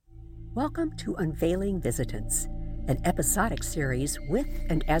Welcome to Unveiling Visitants, an episodic series with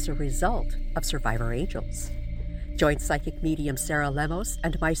and as a result of survivor angels. Join psychic medium Sarah Lemos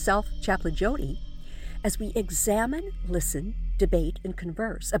and myself, Chaplain Jody, as we examine, listen, debate, and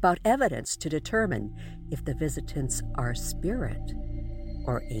converse about evidence to determine if the visitants are spirit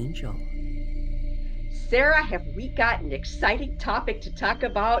or angel. Sarah, have we got an exciting topic to talk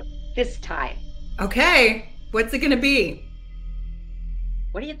about this time? Okay, what's it going to be?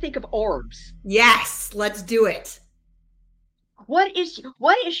 What do you think of orbs? Yes, let's do it. What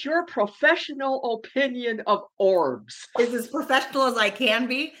is your professional opinion of orbs? Is as professional as I can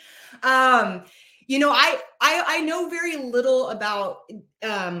be. I know very little about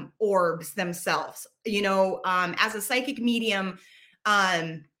orbs themselves. As a psychic medium,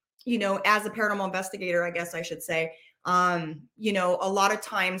 as a paranormal investigator, I guess I should say, a lot of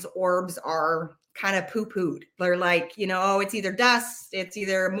times orbs are kind of poo-pooed. They're like, it's either dust, it's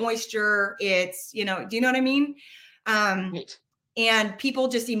either moisture, it's, do you know what I mean? Right. And people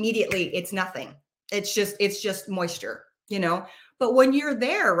just immediately, it's nothing. It's just moisture, But when you're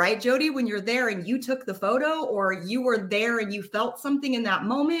there, right, Jody, when you're there and you took the photo or you were there and you felt something in that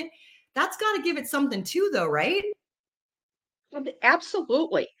moment, that's got to give it something too, though, right?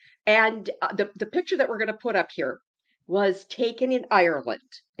 Absolutely. And the picture that we're going to put up here was taken in Ireland.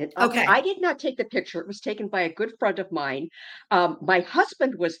 And Okay. I did not take the picture. It was taken by a good friend of mine. My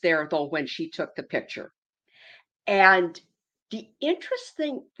husband was there, though, when she took the picture. And the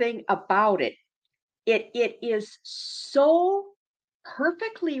interesting thing about it is so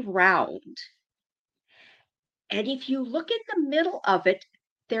perfectly round. And if you look at the middle of it,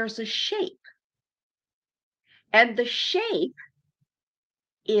 there's a shape. And the shape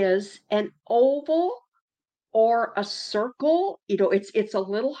is an oval or a circle. It's a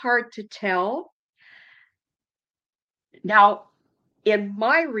little hard to tell. Now, in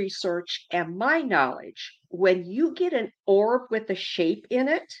my research and my knowledge, when you get an orb with a shape in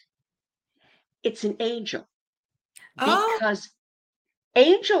it, it's an angel. Because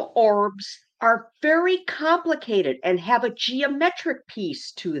angel orbs are very complicated and have a geometric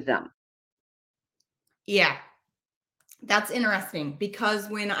piece to them. Yeah. That's interesting because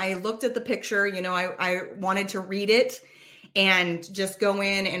when I looked at the picture, I wanted to read it and just go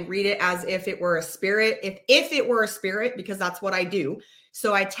in and read it as if it were a spirit, if it were a spirit, because that's what I do.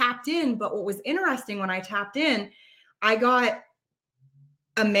 So I tapped in, but what was interesting when I tapped in, I got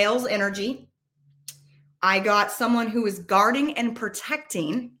a male's energy. I got someone who is guarding and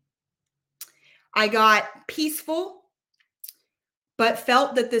protecting. I got peaceful, but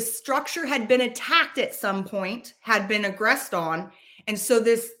felt that this structure had been attacked at some point, had been aggressed on. And so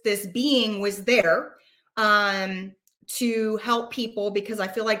this being was there to help people because I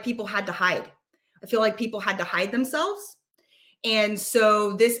feel like people had to hide. I feel like people had to hide themselves. And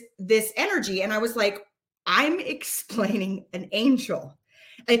so this energy, and I was like, I'm explaining an angel.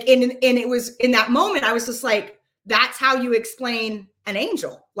 And it was in that moment, I was just like, that's how you explain an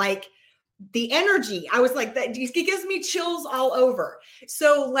angel. Like, the energy, I was like, that it gives me chills all over.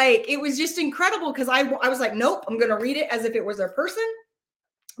 So like, it was just incredible because I was like, nope, I'm going to read it as if it was a person.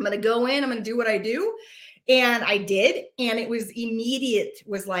 I'm going to go in, I'm going to do what I do. And I did. And it was immediate,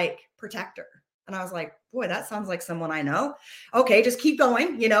 was like protector. And I was like, boy, that sounds like someone I know. Okay, just keep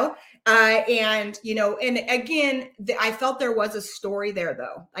going, and again, I felt there was a story there,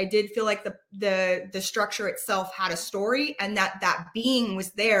 though. I did feel like the structure itself had a story, and that being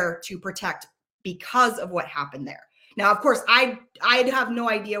was there to protect because of what happened there. Now, of course, I'd have no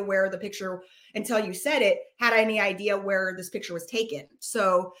idea where the picture, until you said it, had any idea where this picture was taken.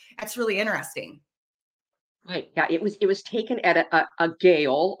 So that's really interesting. Right. Yeah, it was taken at a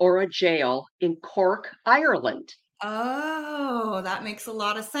gaol or a jail in Cork, Ireland. Oh, that makes a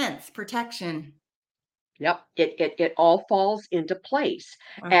lot of sense. Protection. Yep, it all falls into place.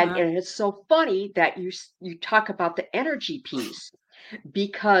 And it's so funny that you talk about the energy piece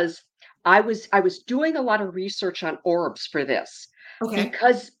because I was doing a lot of research on orbs for this. Okay.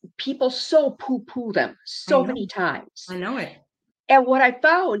 Because people so poo-poo them so many times. I know it. And what I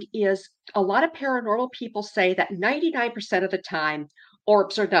found is a lot of paranormal people say that 99% of the time,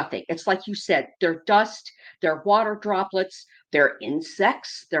 orbs are nothing. It's like you said, they're dust, they're water droplets, they're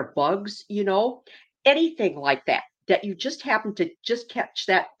insects, they're bugs, anything like that, that you just happen to just catch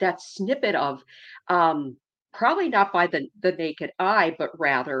that snippet of, probably not by the naked eye, but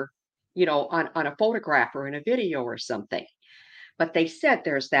rather, on a photograph or in a video or something. But they said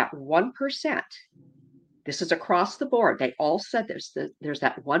there's that 1%. This is across the board. They all said there's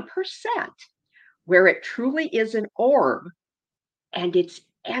that 1% where it truly is an orb and it's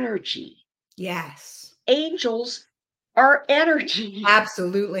energy. Yes. Angels are energy.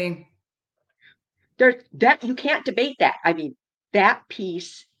 Absolutely. There that you can't debate that. I mean, that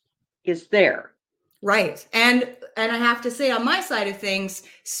piece is there. Right. And I have to say on my side of things,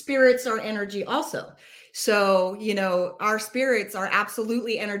 spirits are energy also. So, our spirits are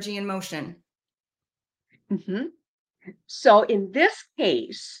absolutely energy in motion. Hmm. So in this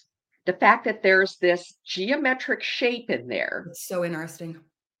case, the fact that there's this geometric shape in there. It's so interesting.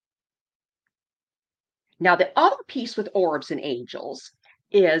 Now, the other piece with orbs and angels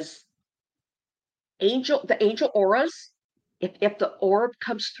is the angel auras. If the orb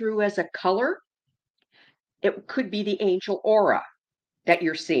comes through as a color, it could be the angel aura that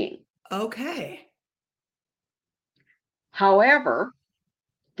you're seeing. Okay. However,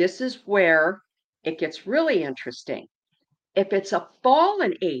 this is where it gets really interesting. If it's a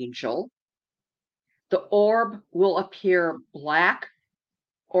fallen angel, the orb will appear black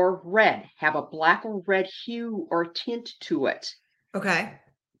or red, have a black or red hue or tint to it Okay.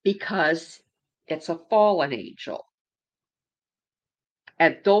 because it's a fallen angel.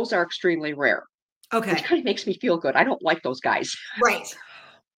 And those are extremely rare, which Okay. kind of makes me feel good. I don't like those guys. Right.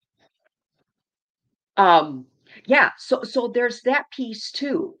 Um, yeah, so there's that piece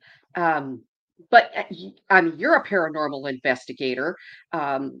too. Um, but I mean, you're a paranormal investigator.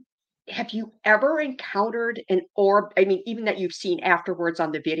 Um, have you ever encountered an orb? I mean, even that you've seen afterwards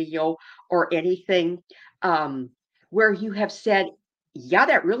on the video or anything, um, where you have said, "Yeah,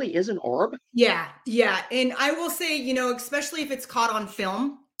 that really is an orb." Yeah, yeah. And I will say, especially if it's caught on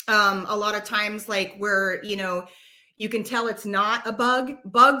film, a lot of times, like where, you can tell it's not a bug.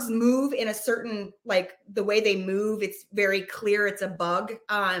 Bugs move in a certain, like the way they move, it's very clear it's a bug,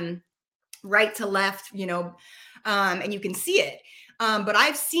 right to left, and you can see it. But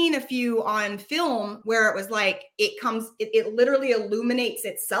I've seen a few on film where it was like it literally illuminates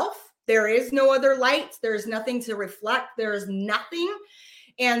itself. There is no other light, there's nothing to reflect, there's nothing.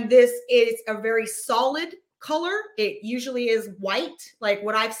 And this is a very solid color. It usually is white, like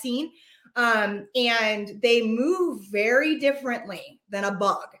what I've seen. And they move very differently than a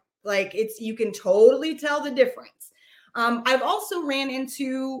bug. Like you can totally tell the difference. I've also ran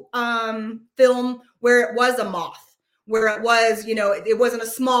into film where it was a moth, where it was, it wasn't a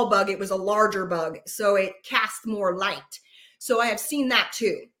small bug, it was a larger bug. So it cast more light. So I have seen that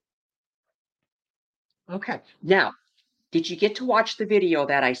too. Okay. Now, did you get to watch the video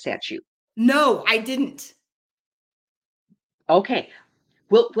that I sent you? No, I didn't. Okay.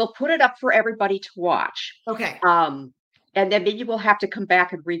 We'll put it up for everybody to watch. Okay. Um, and then maybe we'll have to come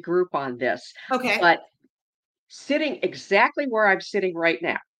back and regroup on this. Okay. But sitting exactly where I'm sitting right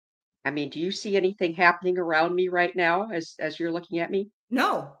now. I mean, do you see anything happening around me right now as you're looking at me?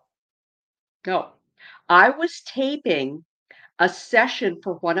 No. No. I was taping a session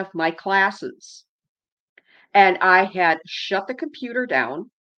for one of my classes, and I had shut the computer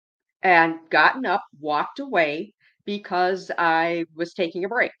down and gotten up, walked away because I was taking a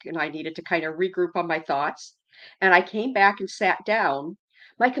break and I needed to kind of regroup on my thoughts. And I came back and sat down.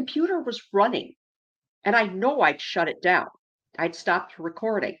 My computer was running, and I know I'd shut it down. I'd stopped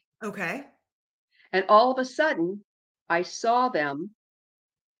recording. Okay. And all of a sudden, I saw them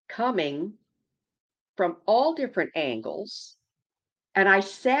coming from all different angles. And I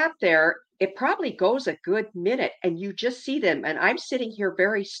sat there. It probably goes a good minute, and you just see them. And I'm sitting here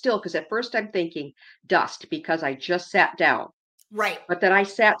very still because at first I'm thinking dust because I just sat down. Right. But then I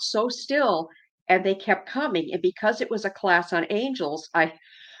sat so still and they kept coming. And because it was a class on angels,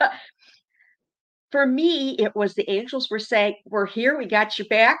 for me, it was the angels were saying, "We're here, we got your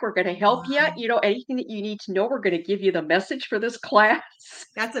back, we're going to help you. Wow. You know, anything that you need to know, we're going to give you the message for this class."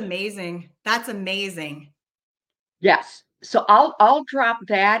 That's amazing. That's amazing. Yes. So I'll drop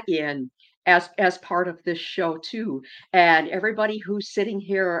that in as part of this show too. And everybody who's sitting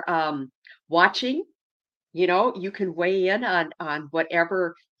here watching, you can weigh in on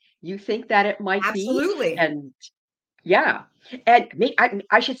whatever you think that it might be. Absolutely. And yeah. And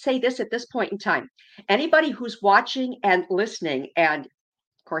I should say this at this point in time. Anybody who's watching and listening, and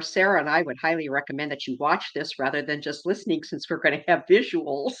of course, Sarah and I would highly recommend that you watch this rather than just listening since we're going to have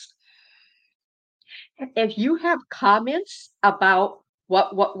visuals. If you have comments about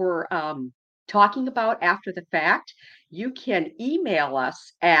what we're talking about after the fact, you can email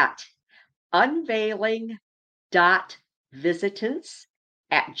us at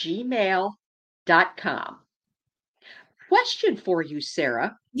unveiling.visitants@gmail.com. Question for you,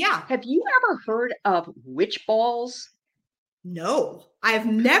 Sarah. Yeah. Have you ever heard of witch balls? No, I've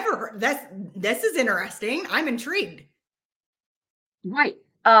never heard this is interesting. I'm intrigued. Right.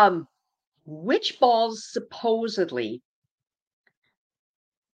 Witch balls supposedly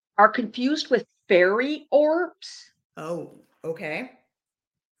are confused with fairy orbs. Oh, okay.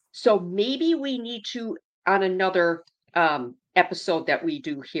 So maybe we need to, on another episode that we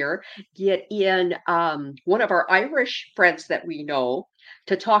do here, get in one of our Irish friends that we know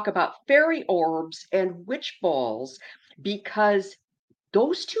to talk about fairy orbs and witch balls because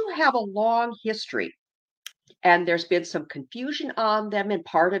those two have a long history. And there's been some confusion on them, and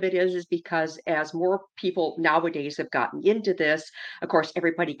part of it is because as more people nowadays have gotten into this, of course,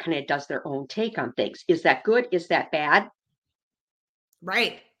 everybody kind of does their own take on things. Is that good? Is that bad?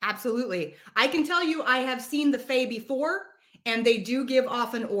 Right. Absolutely. I can tell you I have seen the Fae before, and they do give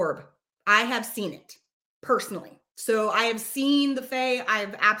off an orb. I have seen it personally. So I have seen the Fae.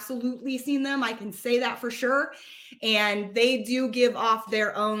 I've absolutely seen them. I can say that for sure. And they do give off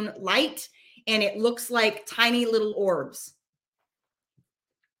their own light, and it looks like tiny little orbs.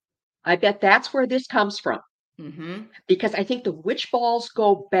 I bet that's where this comes from. Mm-hmm. Because I think the witch balls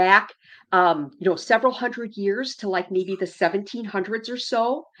go back, several hundred years to like maybe the 1700s or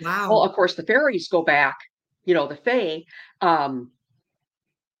so. Well, Wow. of course, the fairies go back, the fae, um,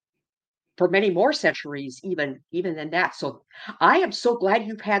 for many more centuries, even than that. So I am so glad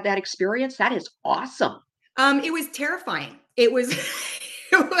you've had that experience. That is awesome. It was terrifying. It was,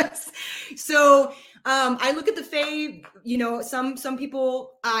 it was. So I look at the Fae. Some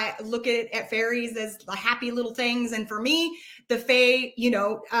people look at fairies as the happy little things, and for me, the Fae,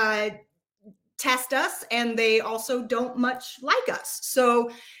 test us, and they also don't much like us.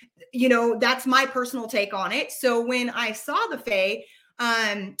 So, that's my personal take on it. So when I saw the Fae,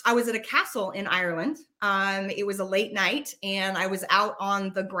 I was at a castle in Ireland. It was a late night, and I was out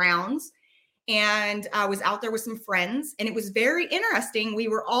on the grounds, and I was out there with some friends, and it was very interesting. We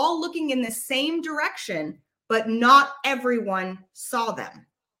were all looking in the same direction, but not everyone saw them.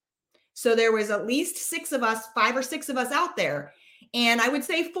 So there was at least 6 of us, 5 or 6 of us out there, and I would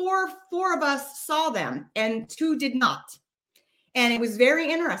say four of us saw them, and 2 did not. And it was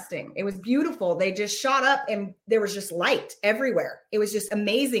very interesting. It was beautiful. They just shot up, and there was just light everywhere. It was just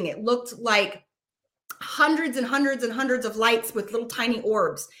amazing. It looked like hundreds and hundreds and hundreds of lights with little tiny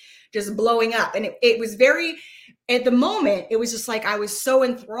orbs just blowing up. And it was very, at the moment, it was just like I was so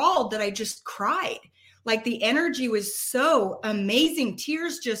enthralled that I just cried. Like the energy was so amazing.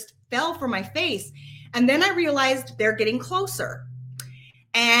 Tears just fell from my face. And then I realized they're getting closer.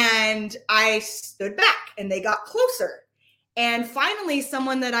 And I stood back, and they got closer. And finally,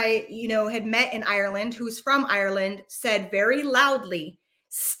 someone that I, had met in Ireland, who's from Ireland, said very loudly,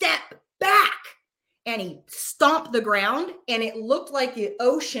 "Step back." And he stomped the ground, and it looked like the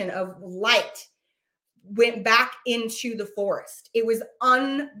ocean of light went back into the forest. It was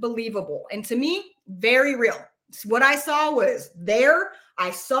unbelievable. And to me, very real. What I saw was there.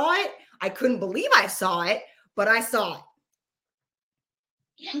 I saw it. I couldn't believe I saw it, but I saw it.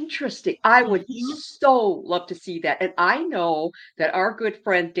 Interesting. I would Mhm. so love to see that. And I know that our good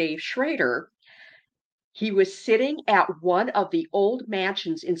friend Dave Schrader, he was sitting at one of the old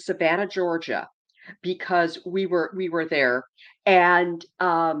mansions in Savannah, Georgia, because we were there, and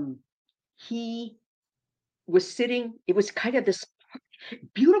he was sitting. It was kind of this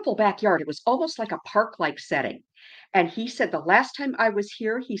beautiful backyard. It was almost like a park-like setting, and he said the last time I was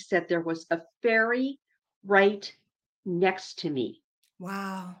here, he said there was a fairy right next to me.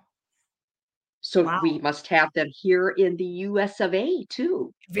 Wow. So we Wow. must have them here in the US of A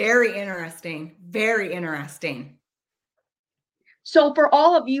too. Very interesting. Very interesting. So for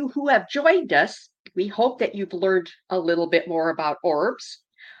all of you who have joined us, we hope that you've learned a little bit more about orbs,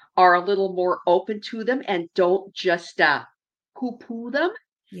 are a little more open to them, and don't just poo-poo them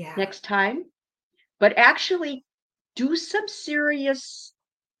Yeah. next time, but actually do some serious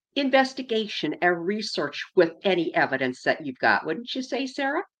investigation and research with any evidence that you've got. Wouldn't you say,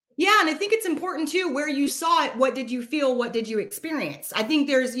 Sarah? Yeah, and I think it's important too where you saw it, what did you feel, what did you experience? I think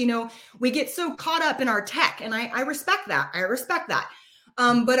there's, we get so caught up in our tech, and I respect that. I respect that.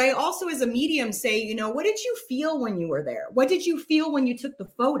 But I also, as a medium, say, what did you feel when you were there? What did you feel when you took the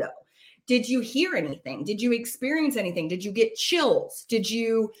photo? Did you hear anything? Did you experience anything? Did you get chills? Did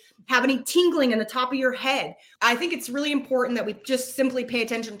you have any tingling in the top of your head? I think it's really important that we just simply pay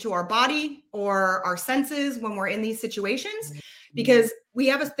attention to our body or our senses when we're in these situations, because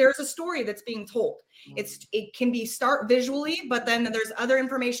there's a story that's being told. It can be start visually, but then there's other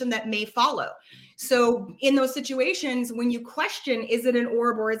information that may follow. So in those situations, when you question, is it an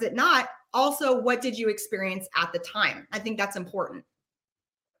orb or is it not? Also, what did you experience at the time? I think that's important.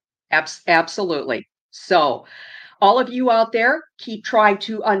 Absolutely. So all of you out there, keep trying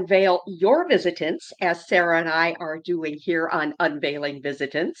to unveil your visitants, as Sarah and I are doing here on Unveiling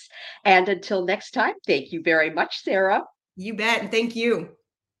Visitants. And until next time, thank you very much, Sarah. You bet. And thank you.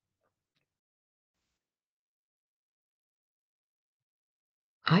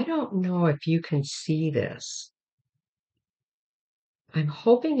 I don't know if you can see this. I'm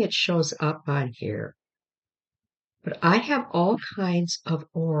hoping it shows up on here. But I have all kinds of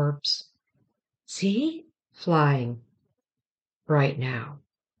orbs, see, flying right now.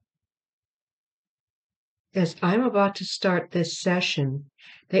 As I'm about to start this session,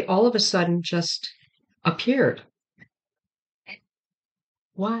 they all of a sudden just appeared.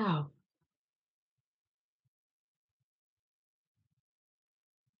 Wow.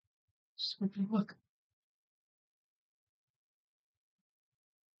 Look.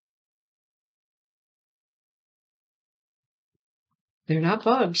 They're not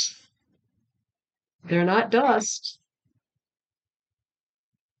bugs. They're not dust.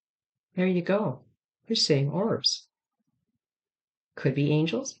 There you go. You're seeing orbs. Could be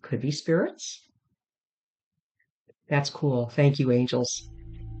angels, could be spirits. That's cool. Thank you, angels.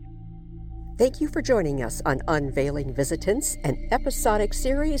 Thank you for joining us on Unveiling Visitants, an episodic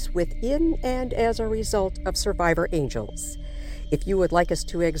series within and as a result of survivor angels. If you would like us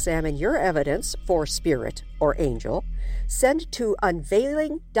to examine your evidence for spirit or angel, send to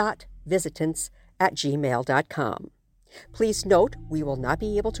unveiling.visitants@gmail.com. Please note we will not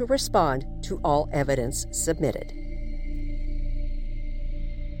be able to respond to all evidence submitted.